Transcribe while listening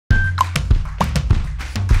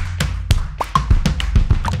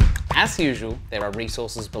As usual, there are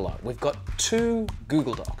resources below. We've got 2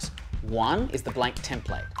 Google Docs. One is the blank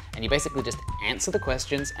template, and you basically just answer the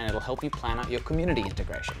questions and it'll help you plan out your community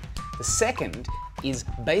integration. The second is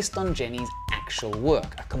based on Jenny's actual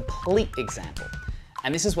work, a complete example.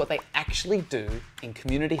 And this is what they actually do in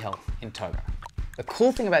community health in Togo. The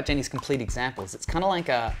cool thing about Jenny's complete example is it's kind of like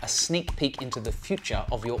a sneak peek into the future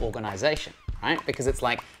of your organization, right? Because it's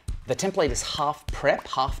like the template is half prep,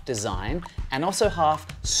 half design, and also half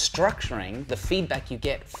structuring the feedback you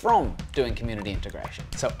get from doing community integration.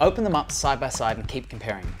 So open them up side by side and keep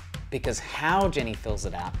comparing them, because how Jenny fills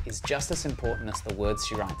it out is just as important as the words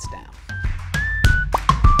she writes down.